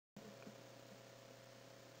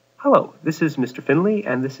Hello, this is Mr. Finley,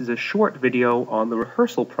 and this is a short video on the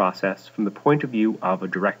rehearsal process from the point of view of a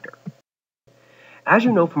director. As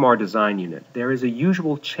you know from our design unit, there is a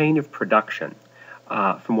usual chain of production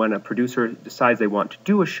from when a producer decides they want to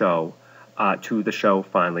do a show to the show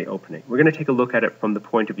finally opening. We're going to take a look at it from the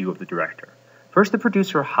point of view of the director. First, the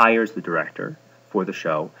producer hires the director for the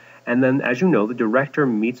show, and then, as you know, the director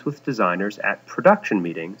meets with designers at production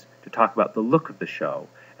meetings to talk about the look of the show,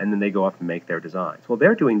 and then they go off and make their designs. While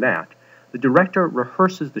they're doing that, the director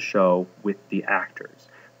rehearses the show with the actors,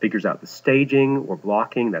 figures out the staging or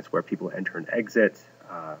blocking, that's where people enter and exit,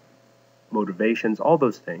 motivations, all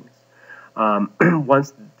those things.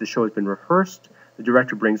 Once the show has been rehearsed, the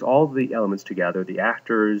director brings all the elements together, the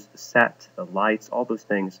actors, the set, the lights, all those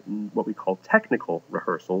things, in what we call technical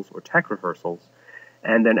rehearsals or tech rehearsals,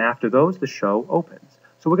 and then after those, the show opens.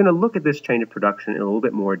 So we're going to look at this chain of production in a little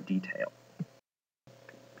bit more detail.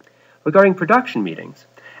 Regarding production meetings,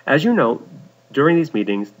 as you know, during these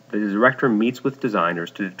meetings, the director meets with designers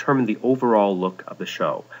to determine the overall look of the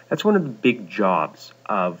show. That's one of the big jobs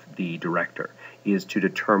of the director, is to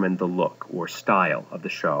determine the look or style of the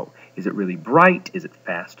show. Is it really bright? Is it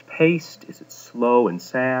fast-paced? Is it slow and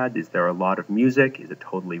sad? Is there a lot of music? Is it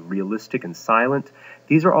totally realistic and silent?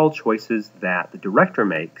 These are all choices that the director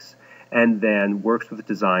makes and then works with the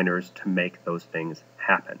designers to make those things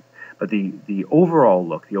happen. But the overall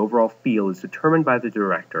look, the overall feel is determined by the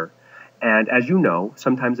director, and as you know,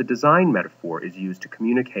 sometimes a design metaphor is used to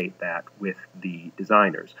communicate that with the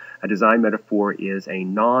designers. A design metaphor is a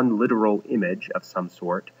non-literal image of some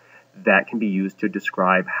sort that can be used to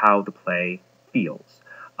describe how the play feels,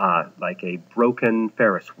 like a broken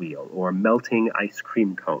Ferris wheel or a melting ice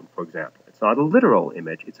cream cone, for example. It's not a literal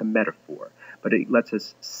image, it's a metaphor, but it lets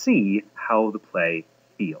us see how the play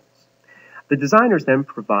feels. The designers then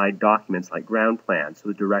provide documents like ground plans so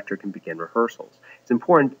the director can begin rehearsals. It's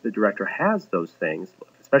important the director has those things,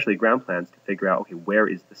 especially ground plans, to figure out, okay, where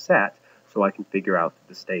is the set so I can figure out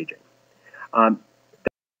the staging.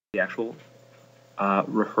 The actual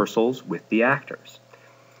rehearsals with the actors.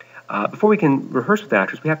 Before we can rehearse with the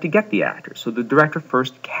actors, we have to get the actors. So the director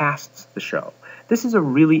first casts the show. This is a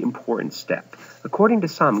really important step. According to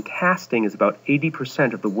some, casting is about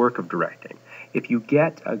 80% of the work of directing. If you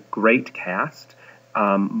get a great cast,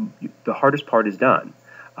 the hardest part is done.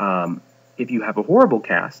 If you have a horrible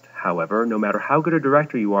cast, however, no matter how good a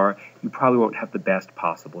director you are, you probably won't have the best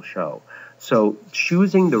possible show. So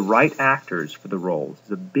choosing the right actors for the roles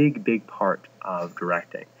is a big, big part of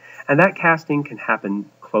directing. And that casting can happen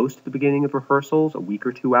close to the beginning of rehearsals, a week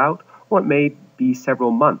or two out, or it may be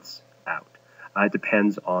several months out. It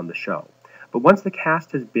depends on the show. But once the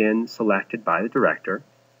cast has been selected by the director,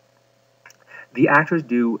 the actors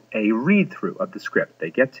do a read-through of the script. They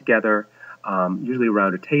get together, usually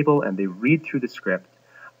around a table, and they read through the script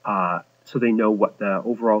so they know what the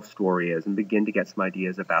overall story is and begin to get some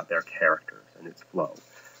ideas about their characters and its flow.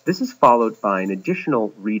 This is followed by an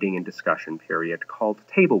additional reading and discussion period called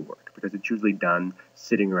table work, because it's usually done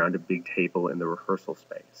sitting around a big table in the rehearsal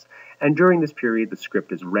space. And during this period, the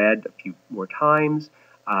script is read a few more times.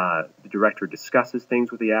 The director discusses things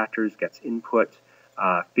with the actors, gets input,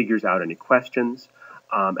 figures out any questions,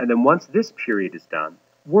 and then once this period is done,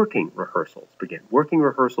 working rehearsals begin. Working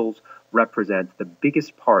rehearsals represent the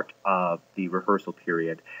biggest part of the rehearsal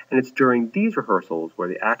period, and it's during these rehearsals where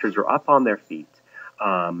the actors are up on their feet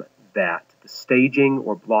that the staging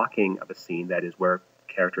or blocking of a scene, that is where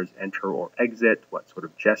characters enter or exit, what sort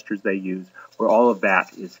of gestures they use, where all of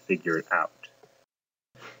that is figured out.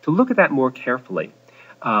 To look at that more carefully,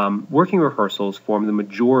 working rehearsals form the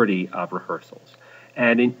majority of rehearsals.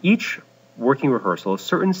 And in each working rehearsal, a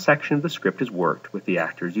certain section of the script is worked with the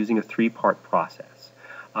actors using a three-part process.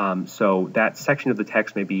 So that section of the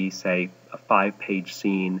text may be, say, a 5-page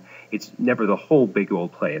scene. It's never the whole big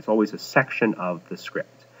old play. It's always a section of the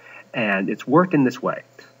script. And it's worked in this way.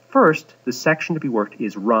 First, the section to be worked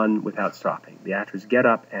is run without stopping. The actors get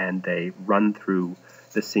up and they run through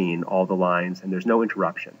the scene, all the lines, and there's no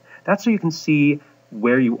interruption. That's so you can see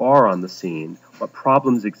where you are on the scene, what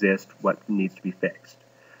problems exist, what needs to be fixed.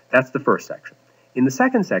 That's the first section. In the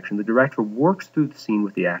second section, the director works through the scene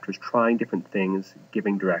with the actors, trying different things,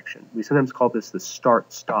 giving direction. We sometimes call this the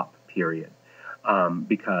start-stop period,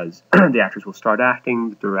 because the actors will start acting,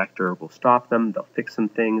 the director will stop them, they'll fix some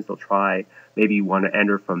things, they'll try, maybe you want to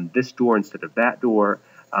enter from this door instead of that door,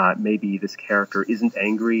 maybe this character isn't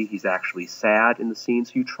angry, he's actually sad in the scene,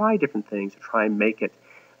 so you try different things to try and make it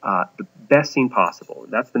the best scene possible.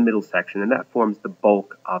 That's the middle section, and that forms the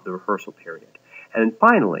bulk of the rehearsal period. And then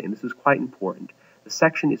finally, and this is quite important, the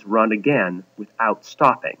section is run again without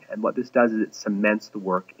stopping. And what this does is it cements the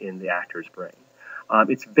work in the actor's brain.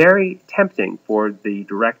 It's very tempting for the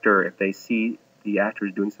director, if they see the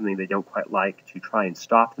actors doing something they don't quite like, to try and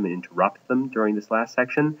stop them and interrupt them during this last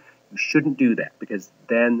section. You shouldn't do that, because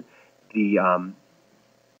then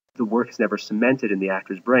the work is never cemented in the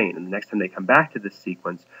actor's brain, and the next time they come back to this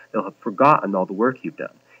sequence, they'll have forgotten all the work you've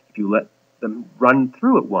done. If you let them run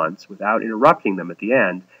through it once without interrupting them at the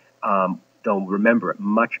end, they'll remember it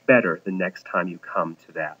much better the next time you come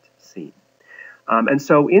to that scene. And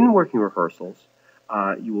so in working rehearsals,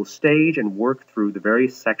 you will stage and work through the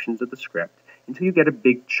various sections of the script until you get a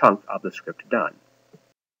big chunk of the script done.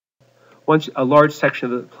 Once a large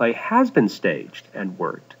section of the play has been staged and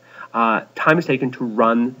worked, time is taken to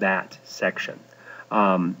run that section.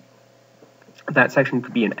 That section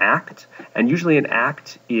could be an act, and usually an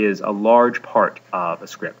act is a large part of a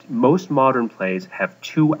script. Most modern plays have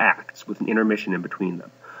 2 acts with an intermission in between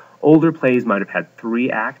them. Older plays might have had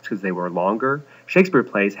 3 acts because they were longer. Shakespeare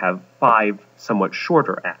plays have 5 somewhat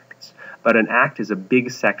shorter acts, but an act is a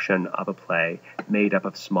big section of a play made up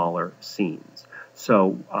of smaller scenes.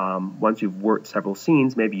 So once you've worked several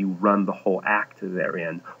scenes, maybe you run the whole act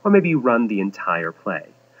therein, or maybe you run the entire play.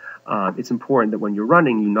 It's important that when you're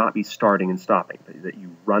running, you not be starting and stopping, but that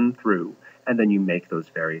you run through and then you make those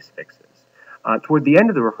various fixes. Toward the end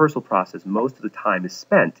of the rehearsal process, most of the time is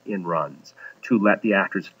spent in runs to let the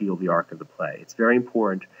actors feel the arc of the play. It's very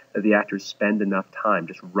important that the actors spend enough time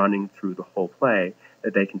just running through the whole play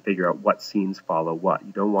that they can figure out what scenes follow what.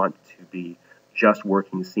 You don't want to be just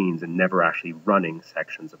working scenes and never actually running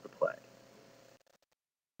sections of the play.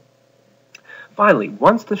 Finally,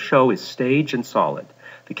 once the show is staged and solid,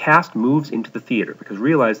 the cast moves into the theater, because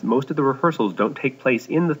realize that most of the rehearsals don't take place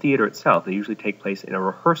in the theater itself. They usually take place in a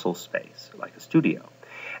rehearsal space, like a studio.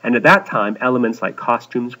 And at that time, elements like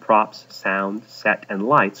costumes, props, sound, set, and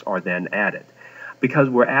lights are then added. Because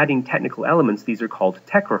we're adding technical elements, these are called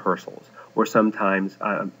tech rehearsals, or sometimes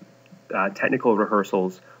technical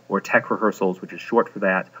rehearsals, or tech rehearsals, which is short for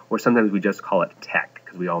that, or sometimes we just call it tech,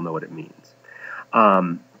 because we all know what it means.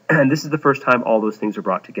 And this is the first time all those things are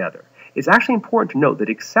brought together. It's actually important to note that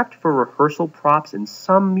except for rehearsal props and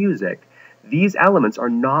some music, these elements are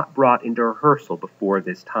not brought into rehearsal before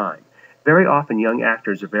this time. Very often young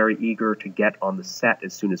actors are very eager to get on the set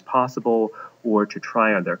as soon as possible or to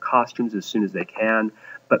try on their costumes as soon as they can,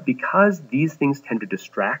 but because these things tend to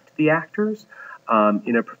distract the actors,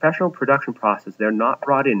 in a professional production process, they're not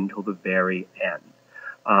brought in until the very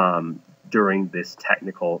end during this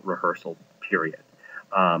technical rehearsal period.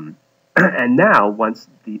 And now, once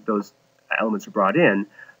those elements are brought in,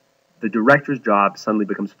 the director's job suddenly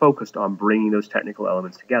becomes focused on bringing those technical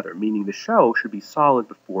elements together, meaning the show should be solid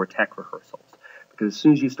before tech rehearsals. Because as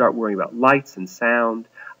soon as you start worrying about lights and sound,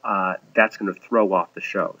 that's going to throw off the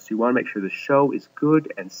show. So you want to make sure the show is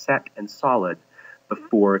good and set and solid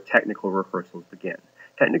before technical rehearsals begin.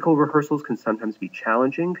 Technical rehearsals can sometimes be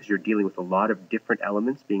challenging because you're dealing with a lot of different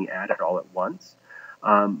elements being added all at once,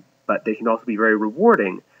 but they can also be very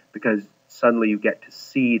rewarding because suddenly you get to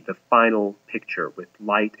see the final picture with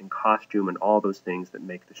light and costume and all those things that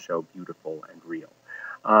make the show beautiful and real.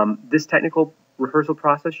 This technical rehearsal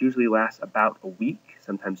process usually lasts about a week,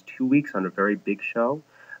 sometimes 2 weeks on a very big show.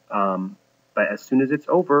 But as soon as it's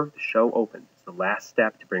over, the show opens. It's the last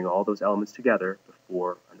step to bring all those elements together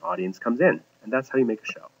before an audience comes in. And that's how you make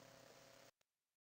a show.